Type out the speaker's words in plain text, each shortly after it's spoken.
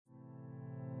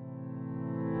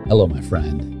Hello, my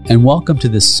friend, and welcome to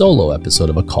this solo episode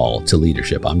of A Call to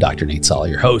Leadership. I'm Dr. Nate Sala,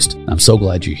 your host. I'm so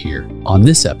glad you're here. On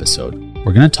this episode,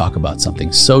 we're going to talk about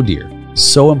something so dear,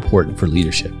 so important for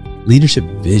leadership. Leadership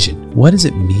vision. What does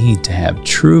it mean to have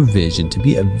true vision, to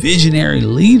be a visionary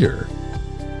leader?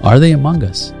 Are they among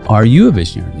us? Are you a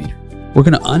visionary leader? We're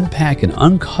going to unpack and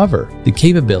uncover the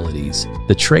capabilities,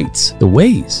 the traits, the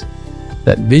ways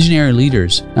that visionary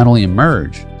leaders not only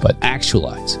emerge, but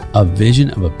actualize a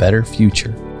vision of a better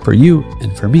future for you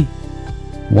and for me.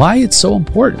 Why it's so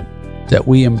important that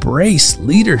we embrace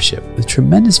leadership with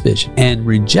tremendous vision and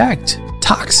reject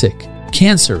toxic,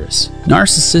 cancerous,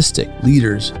 narcissistic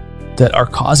leaders that are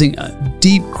causing a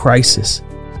deep crisis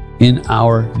in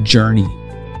our journey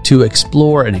to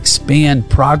explore and expand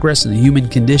progress in the human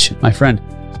condition. My friend,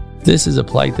 this is a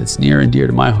plight that's near and dear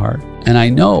to my heart. And I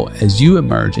know as you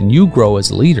emerge and you grow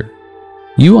as a leader,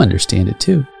 you understand it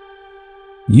too.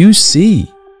 You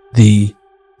see the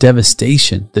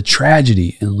devastation, the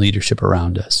tragedy in leadership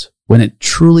around us when it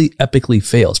truly epically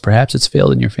fails. Perhaps it's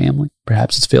failed in your family.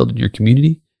 Perhaps it's failed in your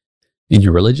community, in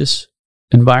your religious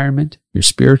environment, your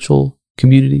spiritual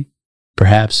community,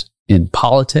 perhaps in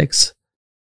politics,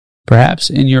 perhaps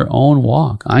in your own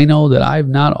walk. I know that I've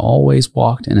not always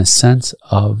walked in a sense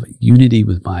of unity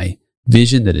with my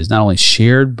vision that is not only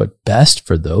shared, but best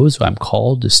for those who I'm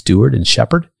called to steward and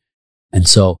shepherd. And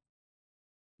so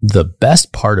the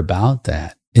best part about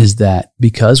that is that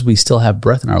because we still have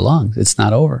breath in our lungs, it's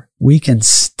not over. We can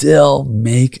still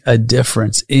make a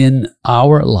difference in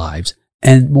our lives,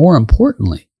 and more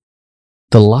importantly,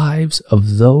 the lives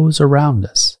of those around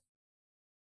us.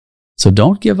 So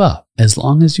don't give up as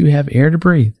long as you have air to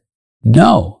breathe.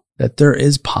 Know that there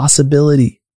is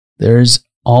possibility. There's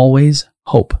always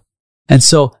hope. And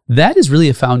so that is really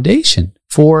a foundation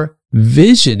for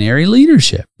visionary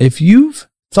leadership. If you've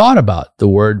thought about the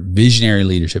word visionary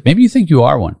leadership, maybe you think you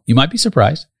are one. You might be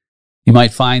surprised. You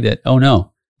might find that, oh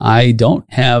no, I don't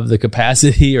have the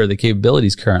capacity or the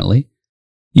capabilities currently.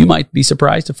 You might be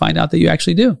surprised to find out that you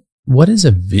actually do. What is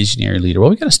a visionary leader? Well,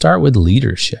 we got to start with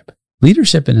leadership.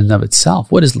 Leadership in and of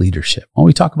itself. What is leadership? Well,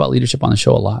 we talk about leadership on the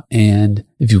show a lot. And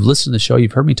if you've listened to the show,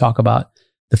 you've heard me talk about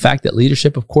the fact that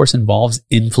leadership, of course, involves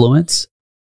influence.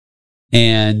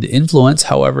 And influence,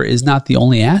 however, is not the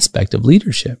only aspect of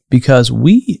leadership, because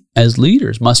we as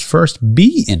leaders must first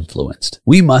be influenced.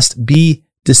 We must be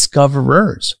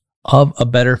discoverers of a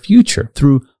better future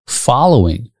through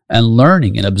following and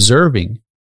learning and observing.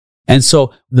 And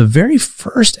so the very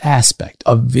first aspect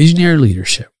of visionary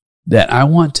leadership that I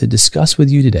want to discuss with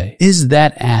you today is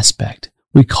that aspect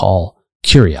we call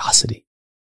curiosity.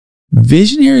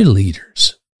 Visionary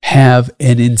leaders have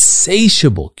an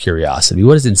insatiable curiosity.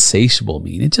 What does insatiable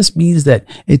mean? It just means that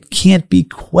it can't be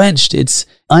quenched. It's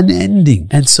unending.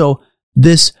 And so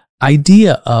this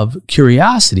idea of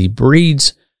curiosity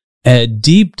breeds a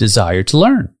deep desire to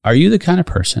learn. Are you the kind of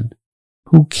person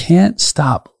who can't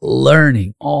stop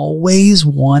learning, always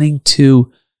wanting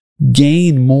to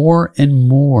gain more and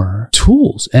more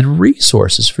tools and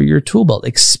resources for your tool belt,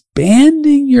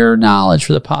 expanding your knowledge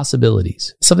for the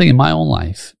possibilities? Something in my own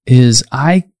life is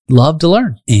I love to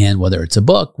learn. And whether it's a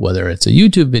book, whether it's a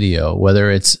YouTube video,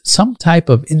 whether it's some type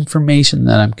of information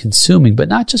that I'm consuming, but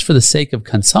not just for the sake of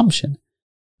consumption,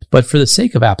 but for the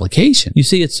sake of application. You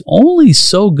see, it's only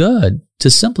so good to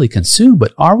simply consume,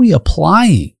 but are we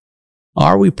applying?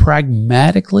 Are we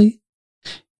pragmatically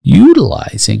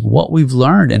utilizing what we've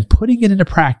learned and putting it into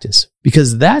practice?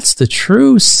 Because that's the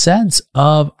true sense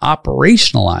of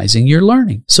operationalizing your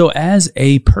learning. So as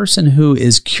a person who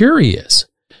is curious,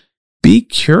 be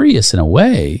curious in a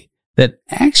way that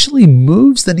actually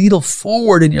moves the needle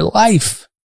forward in your life.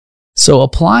 So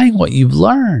applying what you've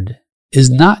learned is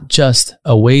not just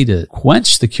a way to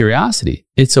quench the curiosity.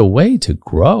 It's a way to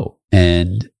grow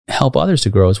and help others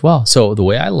to grow as well. So the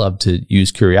way I love to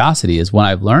use curiosity is when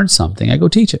I've learned something, I go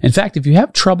teach it. In fact, if you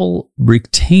have trouble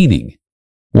retaining,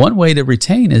 one way to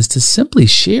retain is to simply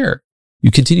share.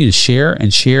 You continue to share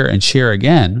and share and share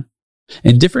again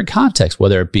in different contexts,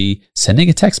 whether it be sending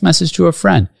a text message to a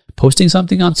friend, posting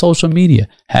something on social media,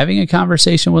 having a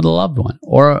conversation with a loved one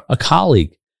or a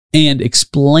colleague, and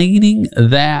explaining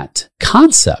that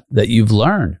concept that you've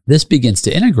learned. This begins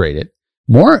to integrate it,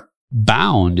 more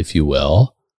bound, if you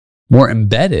will, more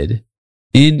embedded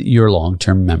in your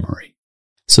long-term memory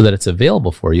so that it's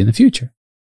available for you in the future.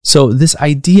 So this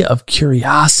idea of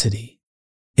curiosity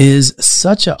is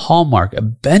such a hallmark, a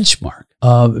benchmark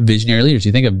of visionary leaders.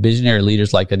 You think of visionary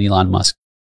leaders like an Elon Musk,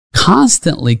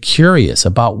 constantly curious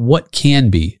about what can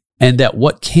be, and that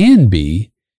what can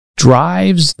be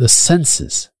drives the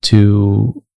senses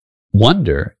to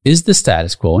wonder, is the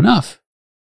status quo enough?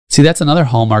 See, that's another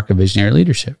hallmark of visionary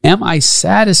leadership. Am I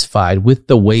satisfied with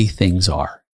the way things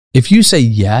are? If you say,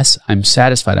 yes, I'm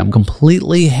satisfied, I'm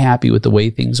completely happy with the way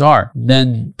things are,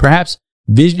 then perhaps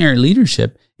visionary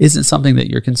leadership isn't something that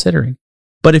you're considering.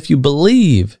 But if you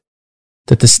believe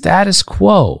that the status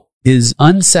quo is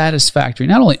unsatisfactory,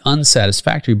 not only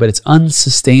unsatisfactory, but it's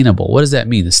unsustainable. What does that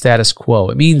mean, the status quo?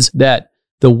 It means that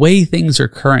the way things are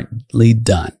currently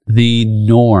done, the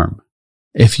norm,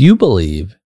 if you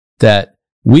believe that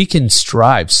we can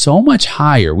strive so much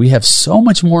higher, we have so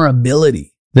much more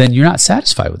ability, then you're not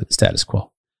satisfied with the status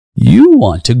quo. You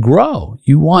want to grow.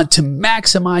 You want to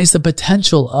maximize the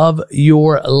potential of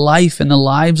your life and the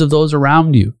lives of those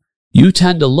around you. You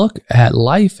tend to look at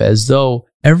life as though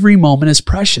every moment is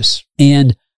precious.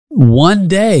 And one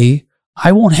day,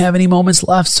 I won't have any moments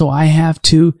left, so I have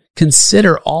to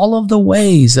consider all of the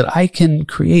ways that I can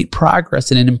create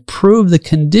progress and improve the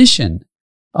condition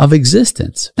of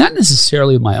existence. Not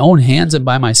necessarily with my own hands and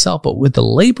by myself, but with the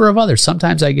labor of others.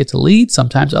 Sometimes I get to lead,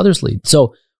 sometimes others lead.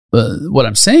 So what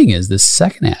I'm saying is this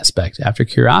second aspect after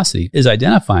curiosity is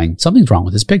identifying something's wrong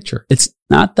with this picture. It's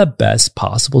not the best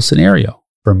possible scenario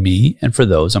for me and for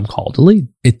those I'm called to lead.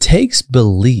 It takes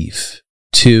belief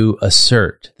to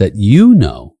assert that you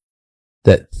know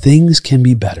that things can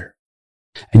be better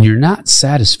and you're not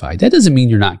satisfied. That doesn't mean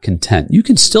you're not content. You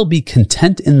can still be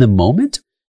content in the moment,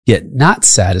 yet not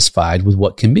satisfied with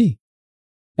what can be.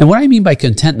 And what I mean by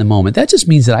content in the moment, that just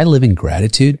means that I live in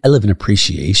gratitude. I live in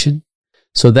appreciation.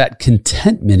 So that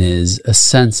contentment is a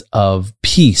sense of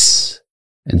peace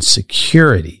and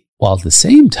security, while at the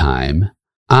same time,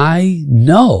 I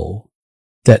know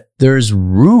that there's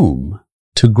room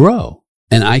to grow,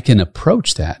 and I can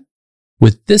approach that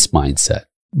with this mindset,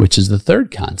 which is the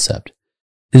third concept,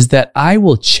 is that I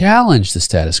will challenge the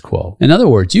status quo. In other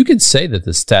words, you can say that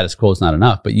the status quo is not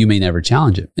enough, but you may never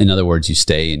challenge it. In other words, you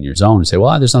stay in your zone and say,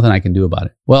 well, there's nothing I can do about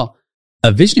it. Well,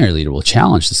 a visionary leader will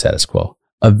challenge the status quo.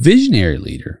 A visionary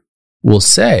leader will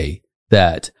say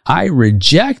that I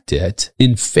reject it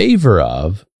in favor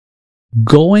of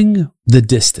going the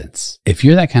distance. If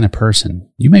you're that kind of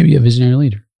person, you may be a visionary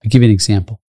leader. I'll give you an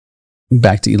example.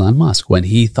 Back to Elon Musk, when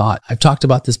he thought, I've talked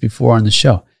about this before on the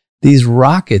show, these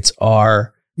rockets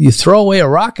are, you throw away a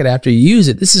rocket after you use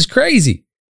it. This is crazy.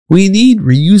 We need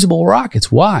reusable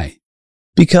rockets. Why?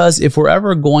 Because if we're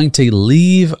ever going to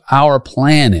leave our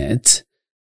planet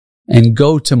and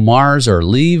go to Mars or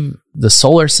leave the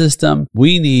solar system,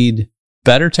 we need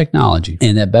better technology.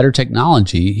 And that better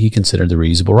technology, he considered the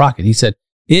reusable rocket. He said,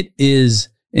 it is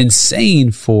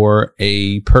insane for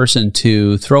a person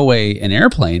to throw away an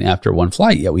airplane after one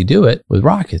flight, yet we do it with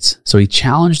rockets. So he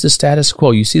challenged the status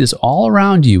quo. You see this all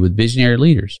around you with visionary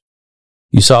leaders.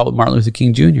 You saw it with Martin Luther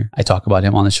King Jr. I talk about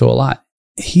him on the show a lot.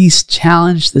 He's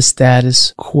challenged the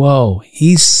status quo.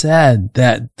 He said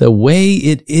that the way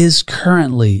it is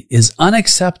currently is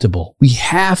unacceptable. We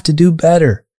have to do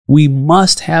better. We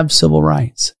must have civil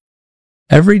rights.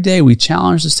 Every day we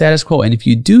challenge the status quo. And if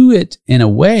you do it in a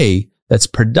way that's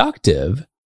productive,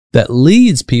 that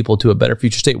leads people to a better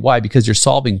future state. Why? Because you're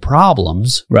solving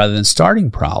problems rather than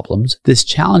starting problems. This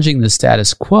challenging the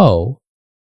status quo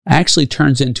actually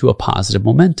turns into a positive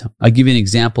momentum. I'll give you an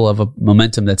example of a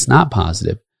momentum that's not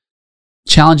positive.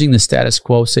 Challenging the status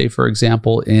quo, say, for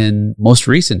example, in most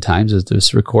recent times, as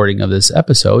this recording of this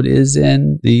episode, is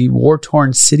in the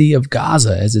war-torn city of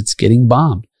Gaza as it's getting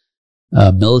bombed.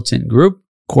 A militant group,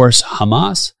 of course,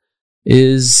 Hamas,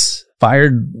 is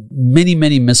fired many,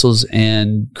 many missiles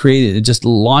and just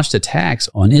launched attacks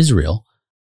on Israel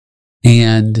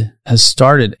and has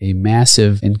started a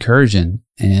massive incursion,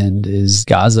 and is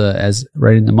Gaza, as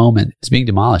right in the moment, is being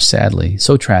demolished, sadly,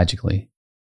 so tragically.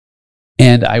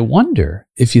 And I wonder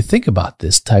if you think about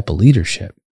this type of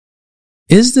leadership,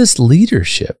 is this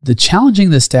leadership, the challenging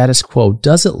the status quo,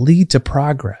 does it lead to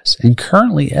progress? And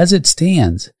currently, as it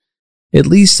stands, it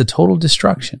leads to total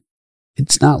destruction.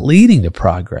 It's not leading to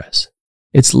progress.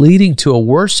 It's leading to a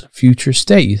worse future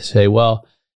state. You say, well,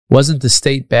 wasn't the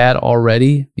state bad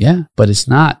already? Yeah, but it's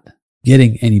not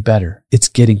getting any better. It's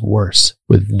getting worse,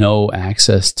 with no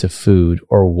access to food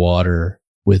or water,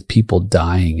 with people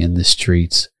dying in the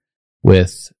streets,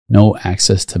 with no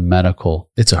access to medical.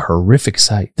 It's a horrific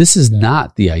sight. This is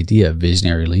not the idea of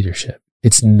visionary leadership.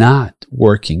 It's not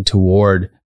working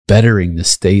toward bettering the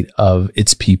state of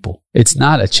its people. It's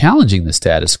not a challenging the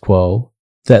status quo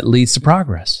that leads to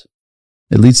progress.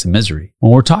 It leads to misery.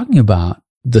 When we're talking about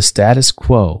the status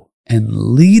quo and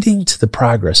leading to the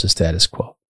progress of status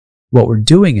quo, what we're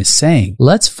doing is saying,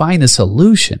 let's find a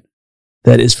solution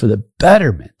that is for the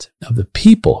betterment of the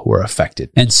people who are affected.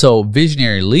 And so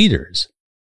visionary leaders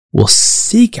will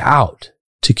seek out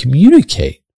to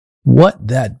communicate what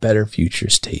that better future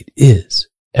state is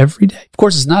every day. Of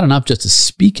course, it's not enough just to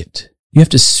speak it. You have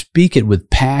to speak it with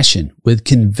passion, with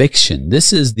conviction.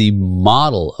 This is the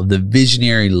model of the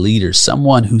visionary leader,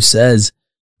 someone who says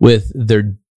with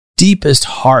their deepest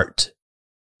heart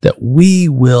that we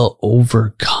will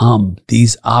overcome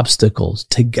these obstacles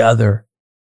together.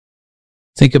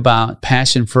 Think about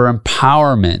passion for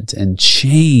empowerment and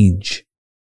change,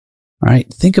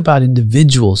 right? Think about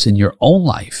individuals in your own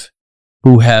life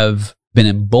who have been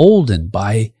emboldened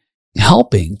by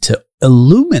helping to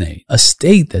illuminate a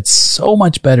state that's so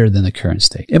much better than the current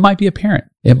state. It might be a parent.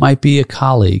 It might be a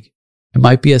colleague. It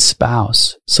might be a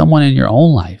spouse, someone in your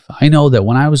own life. I know that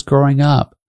when I was growing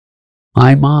up,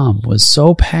 my mom was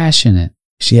so passionate.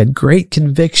 She had great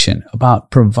conviction about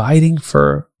providing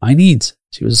for my needs.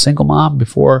 She was a single mom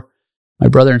before my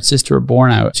brother and sister were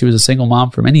born. She was a single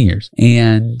mom for many years.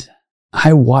 And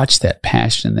I watched that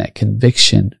passion, that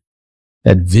conviction,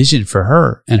 that vision for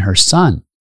her and her son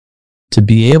to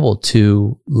be able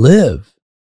to live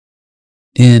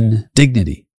in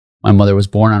dignity. My mother was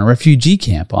born on a refugee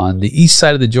camp on the east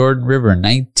side of the Jordan River in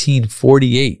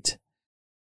 1948.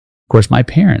 Of course, my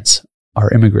parents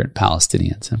are immigrant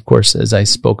Palestinians. And of course, as I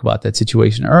spoke about that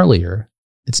situation earlier,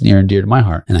 it's near and dear to my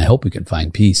heart. And I hope we can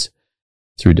find peace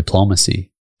through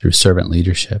diplomacy, through servant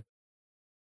leadership.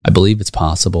 I believe it's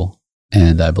possible.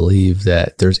 And I believe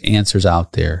that there's answers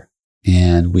out there.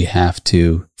 And we have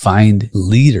to find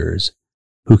leaders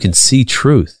who can see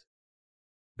truth,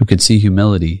 who can see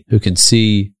humility, who can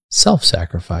see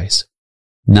self-sacrifice,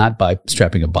 not by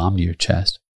strapping a bomb to your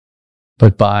chest,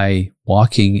 but by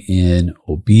walking in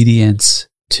obedience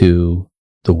to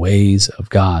the ways of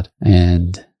God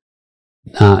and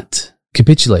not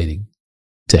capitulating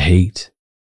to hate,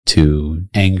 to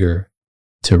anger,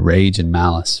 to rage and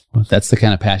malice. That's the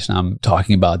kind of passion I'm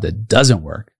talking about that doesn't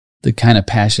work. The kind of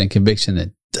passion and conviction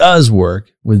that does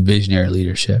work with visionary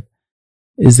leadership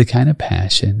is the kind of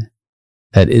passion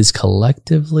that is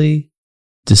collectively,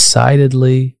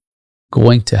 decidedly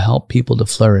going to help people to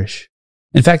flourish.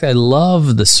 In fact, I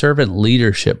love the servant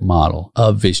leadership model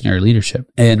of visionary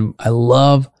leadership. And I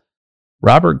love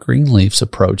Robert Greenleaf's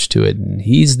approach to it. And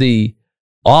he's the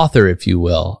author, if you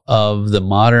will, of the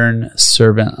modern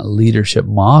servant leadership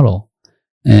model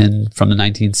and from the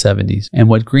 1970s. And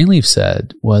what Greenleaf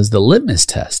said was the litmus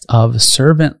test of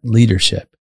servant leadership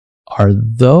are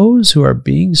those who are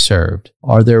being served,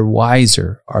 are they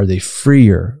wiser? Are they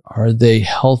freer? Are they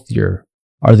healthier?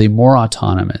 Are they more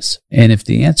autonomous? And if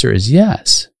the answer is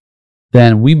yes,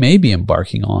 then we may be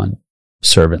embarking on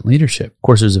servant leadership. Of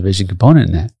course, there's a vision component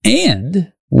in that.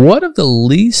 And what of the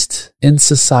least in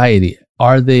society?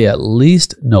 Are they at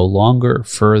least no longer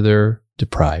further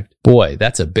deprived? Boy,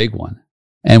 that's a big one.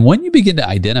 And when you begin to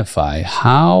identify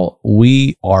how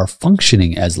we are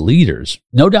functioning as leaders,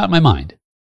 no doubt in my mind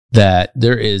that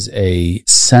there is a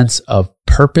sense of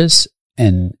purpose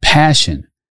and passion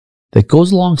that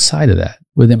goes alongside of that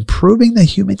with improving the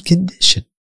human condition.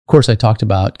 Of course, I talked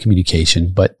about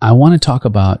communication, but I want to talk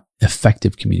about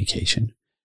effective communication.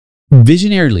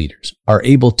 Visionary leaders are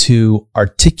able to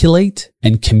articulate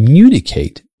and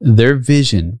communicate their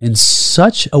vision in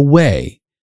such a way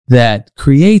that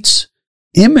creates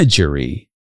imagery,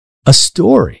 a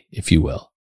story, if you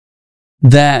will,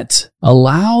 that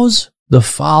allows the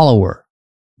follower,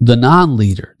 the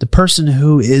non-leader, the person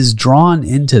who is drawn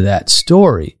into that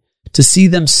story to see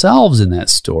themselves in that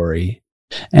story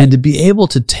and to be able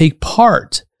to take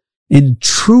part in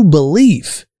true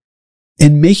belief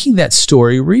in making that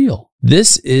story real.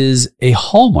 This is a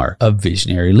hallmark of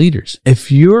visionary leaders.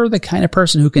 If you're the kind of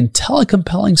person who can tell a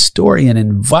compelling story and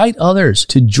invite others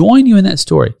to join you in that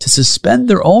story, to suspend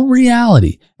their own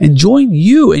reality and join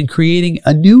you in creating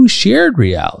a new shared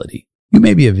reality, you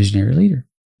may be a visionary leader.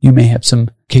 You may have some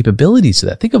capabilities to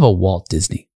that. Think of a Walt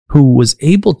Disney who was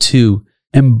able to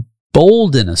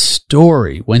embolden a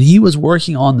story when he was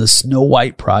working on the Snow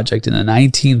White project in the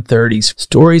 1930s,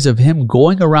 stories of him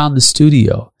going around the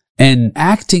studio and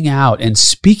acting out and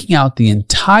speaking out the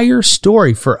entire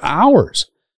story for hours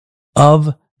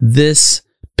of this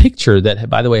picture that,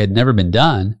 by the way, had never been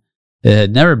done. It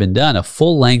had never been done. A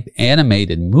full-length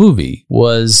animated movie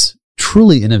was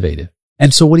truly innovative.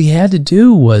 And so what he had to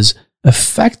do was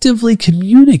effectively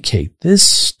communicate this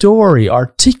story,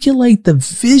 articulate the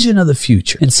vision of the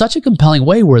future in such a compelling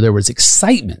way where there was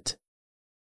excitement,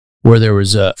 where there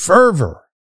was a fervor,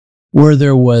 where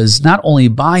there was not only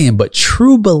buy-in, but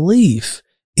true belief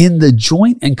in the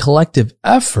joint and collective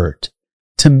effort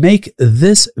to make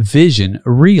this vision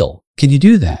real. Can you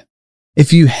do that?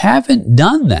 If you haven't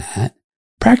done that,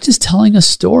 practice telling a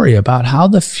story about how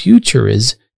the future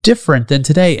is different than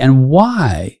today and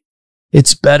why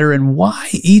It's better in why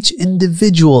each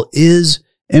individual is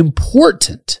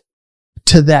important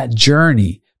to that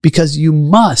journey, because you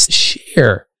must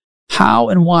share how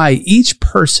and why each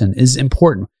person is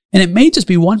important. And it may just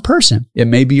be one person. It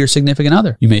may be your significant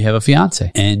other. You may have a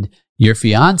fiance, and your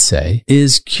fiance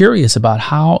is curious about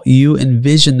how you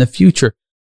envision the future.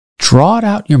 Draw it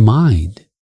out in your mind.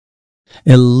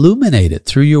 Illuminate it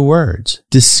through your words.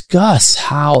 Discuss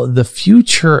how the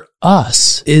future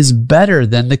us is better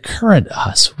than the current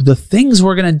us. The things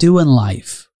we're going to do in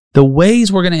life, the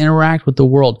ways we're going to interact with the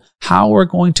world, how we're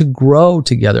going to grow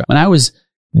together. When I was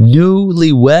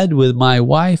newly wed with my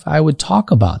wife, I would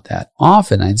talk about that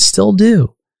often. I still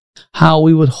do. How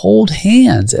we would hold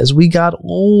hands as we got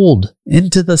old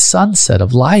into the sunset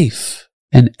of life,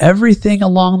 and everything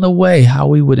along the way, how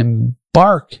we would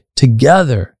embark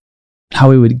together, how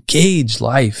we would gauge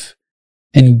life,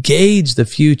 engage the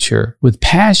future with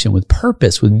passion, with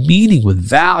purpose, with meaning, with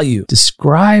value.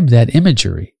 Describe that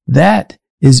imagery. That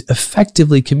is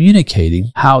effectively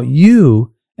communicating how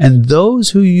you and those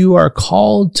who you are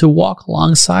called to walk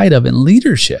alongside of in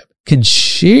leadership can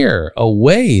share a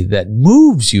way that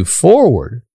moves you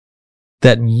forward,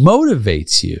 that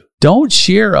motivates you. Don't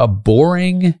share a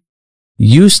boring,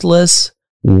 useless,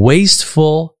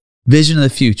 wasteful vision of the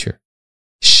future.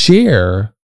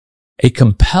 Share a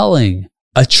compelling,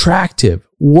 attractive,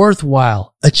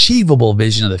 worthwhile, achievable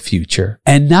vision of the future.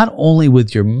 And not only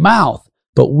with your mouth,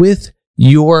 but with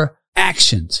your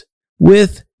actions,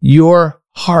 with your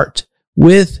heart,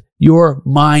 with your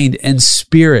mind and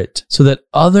spirit, so that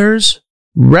others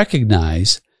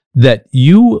recognize that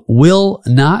you will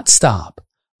not stop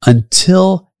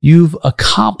until you've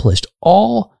accomplished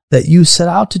all that you set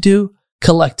out to do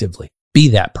collectively. Be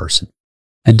that person.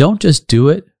 And don't just do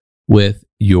it with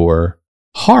your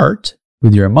heart,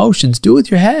 with your emotions, do it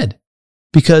with your head.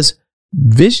 Because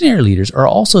visionary leaders are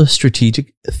also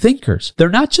strategic thinkers. They're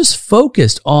not just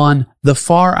focused on the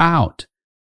far out.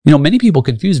 Many people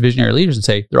confuse visionary leaders and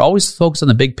say they're always focused on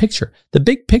the big picture. The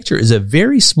big picture is a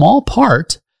very small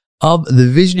part of the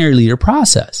visionary leader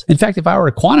process. In fact, if I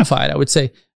were to quantify it, I would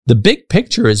say the big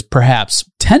picture is perhaps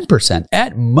 10%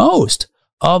 at most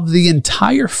of the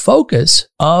entire focus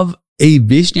of a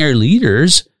visionary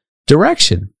leader's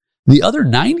direction. The other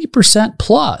 90%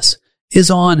 plus is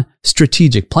on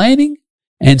strategic planning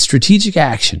and strategic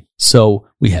action. So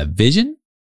we have vision,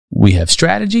 we have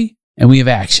strategy, and we have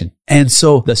action. And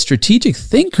so the strategic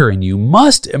thinker in you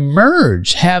must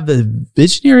emerge, have the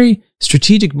visionary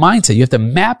strategic mindset. You have to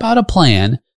map out a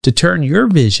plan to turn your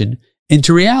vision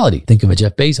into reality. Think of a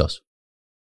Jeff Bezos,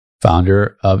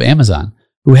 founder of Amazon,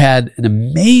 who had an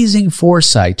amazing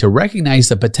foresight to recognize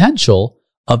the potential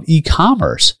of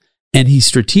e-commerce. And he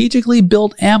strategically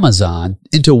built Amazon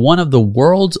into one of the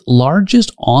world's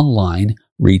largest online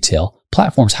retail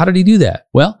platforms. How did he do that?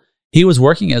 Well, he was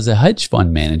working as a hedge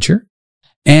fund manager,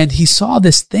 and he saw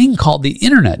this thing called the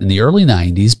internet in the early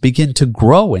 90s begin to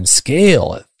grow and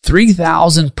scale at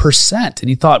 3,000%. And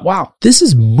he thought, wow, this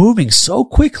is moving so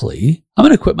quickly. I'm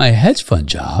going to quit my hedge fund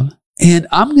job, and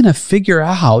I'm going to figure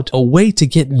out a way to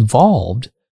get involved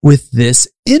with this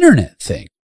internet thing.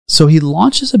 So he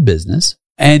launches a business,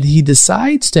 and he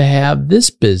decides to have this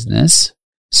business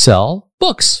sell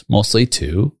books, mostly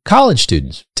to college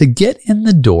students, to get in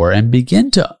the door and begin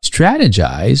to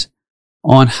strategize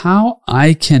on how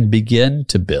I can begin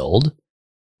to build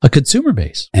a consumer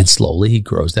base. And slowly he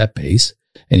grows that base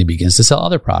and he begins to sell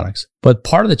other products. But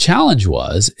part of the challenge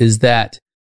is that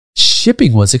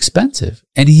shipping was expensive,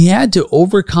 and he had to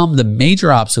overcome the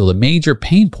major obstacle, the major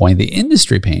pain point, the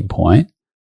industry pain point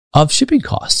of shipping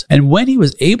costs. And when he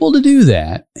was able to do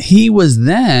that, he was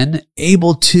then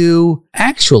able to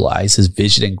actualize his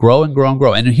vision and grow and grow and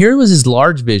grow. And here was his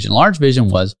large vision. Large vision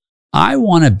was, I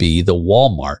want to be the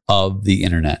Walmart of the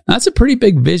internet. Now, that's a pretty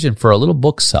big vision for a little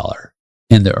bookseller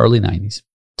in the early 90s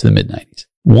to the mid 90s.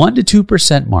 1% to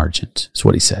 2% margins is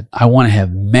what he said. I want to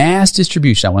have mass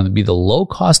distribution. I want to be the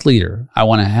low-cost leader. I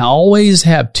want to always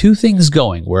have two things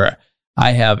going, where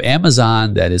I have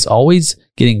Amazon that is always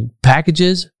getting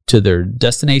packages to their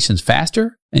destinations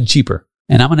faster and cheaper.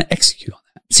 And I'm going to execute on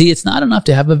that. See, it's not enough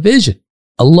to have a vision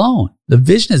alone. The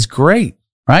vision is great,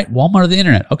 right? Walmart of the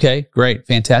internet. Okay, great.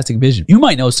 Fantastic vision. You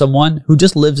might know someone who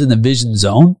just lives in the vision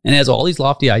zone and has all these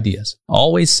lofty ideas,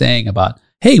 always saying about,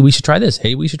 hey, we should try this.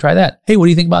 Hey, we should try that. Hey, what do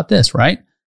you think about this, right?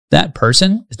 That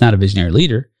person is not a visionary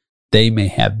leader. They may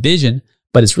have vision,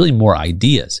 but it's really more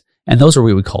ideas. And those are what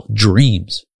we would call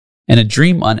dreams. And a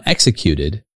dream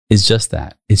unexecuted is just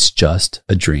that. It's just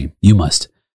a dream. You must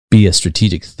be a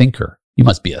strategic thinker. You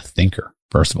must be a thinker,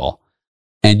 first of all.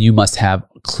 And you must have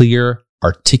clear,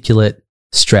 articulate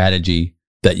strategy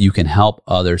that you can help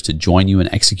others to join you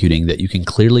in executing, that you can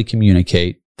clearly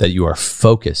communicate, that you are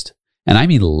focused. And I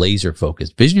mean laser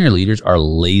focused. Visionary leaders are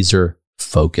laser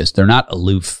focused. They're not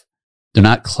aloof. They're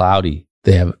not cloudy.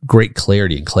 They have great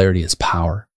clarity, and clarity is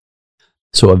power.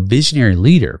 So a visionary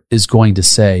leader is going to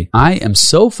say, I am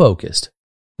so focused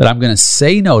that I'm going to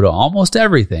say no to almost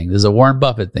everything. This is a Warren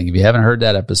Buffett thing. If you haven't heard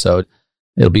that episode,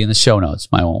 it'll be in the show notes.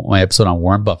 My episode on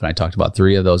Warren Buffett, I talked about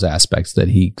 3 of those aspects that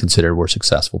he considered were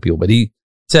successful people. But he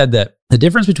said that the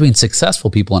difference between successful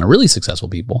people and really successful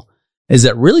people is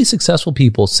that really successful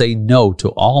people say no to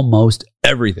almost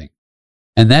everything.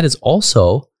 And that is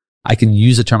also, I can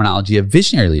use the terminology of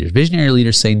visionary leaders. Visionary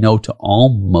leaders say no to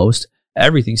almost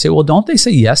everything. You say, well, don't they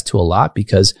say yes to a lot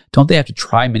because don't they have to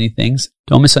try many things?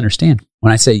 Don't misunderstand.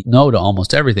 When I say no to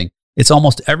almost everything, it's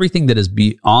almost everything that is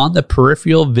beyond the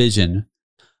peripheral vision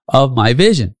of my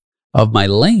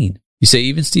lane. You say,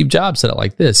 even Steve Jobs said it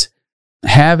like this.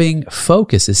 Having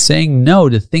focus is saying no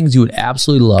to things you would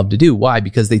absolutely love to do. Why?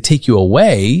 Because they take you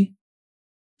away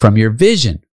from your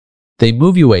vision. They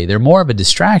move you away. They're more of a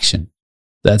distraction.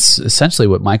 That's essentially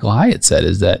what Michael Hyatt said,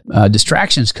 is that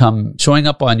distractions come showing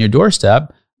up on your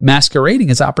doorstep, masquerading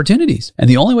as opportunities. And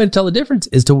the only way to tell the difference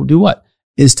is to do what?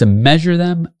 Is to measure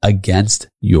them against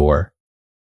your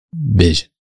vision.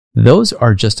 Those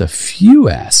are just a few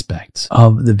aspects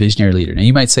of the visionary leader. Now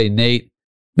you might say, Nate,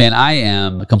 man, I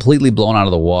am completely blown out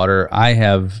of the water. I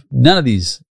have none of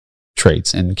these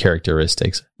traits and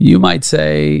characteristics. You might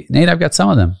say, Nate, I've got some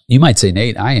of them. You might say,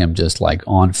 Nate, I am just like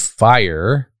on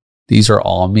fire. These are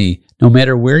all me. No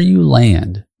matter where you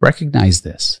land, recognize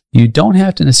this. You don't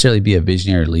have to necessarily be a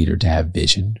visionary leader to have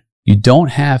vision. You don't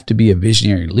have to be a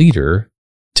visionary leader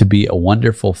to be a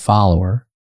wonderful follower.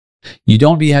 You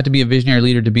don't have to be a visionary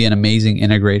leader to be an amazing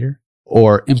integrator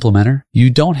or implementer. You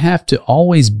don't have to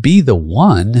always be the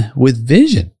one with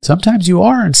vision. Sometimes you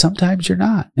are and sometimes you're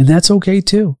not. And that's okay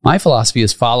too. My philosophy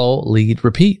is follow, lead,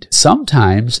 repeat.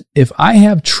 Sometimes if I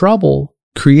have trouble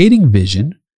creating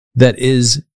vision that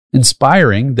is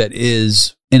inspiring, that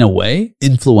is in a way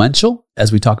influential,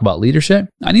 as we talk about leadership,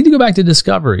 I need to go back to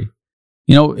discovery.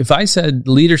 You know, if I said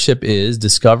leadership is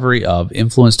discovery of,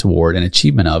 influence toward, and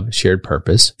achievement of shared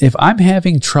purpose, if I'm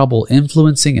having trouble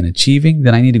influencing and achieving,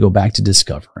 then I need to go back to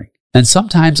discovering. And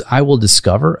sometimes I will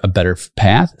discover a better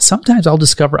path. Sometimes I'll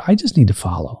discover I just need to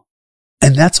follow.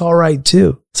 And that's all right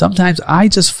too. Sometimes I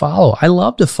just follow. I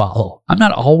love to follow. I'm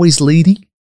not always leading.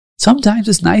 Sometimes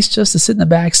it's nice just to sit in the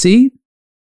back seat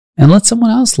and let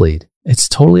someone else lead. It's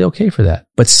totally okay for that.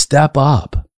 But step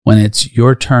up when it's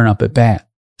your turn up at bat.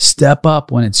 Step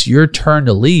up when it's your turn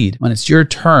to lead, when it's your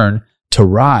turn to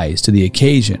rise to the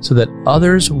occasion, so that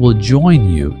others will join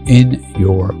you in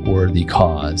your worthy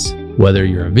cause. Whether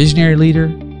you're a visionary leader,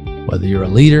 whether you're a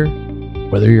leader,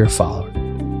 whether you're a follower.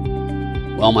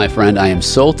 Well, my friend, I am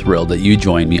so thrilled that you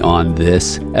joined me on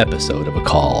this episode of A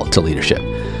Call to Leadership.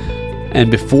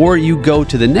 And before you go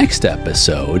to the next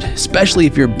episode, especially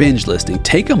if you're binge listening,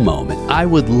 take a moment. I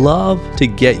would love to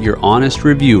get your honest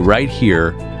review right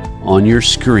here on your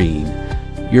screen.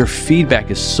 Your feedback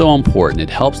is so important.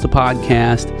 It helps the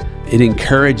podcast, it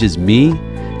encourages me,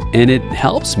 and it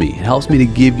helps me. It helps me to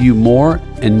give you more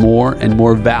and more and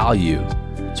more value.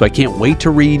 So I can't wait to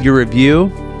read your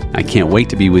review. I can't wait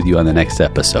to be with you on the next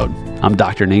episode. I'm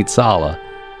Dr. Nate Sala.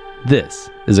 This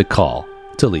is A Call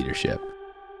to Leadership.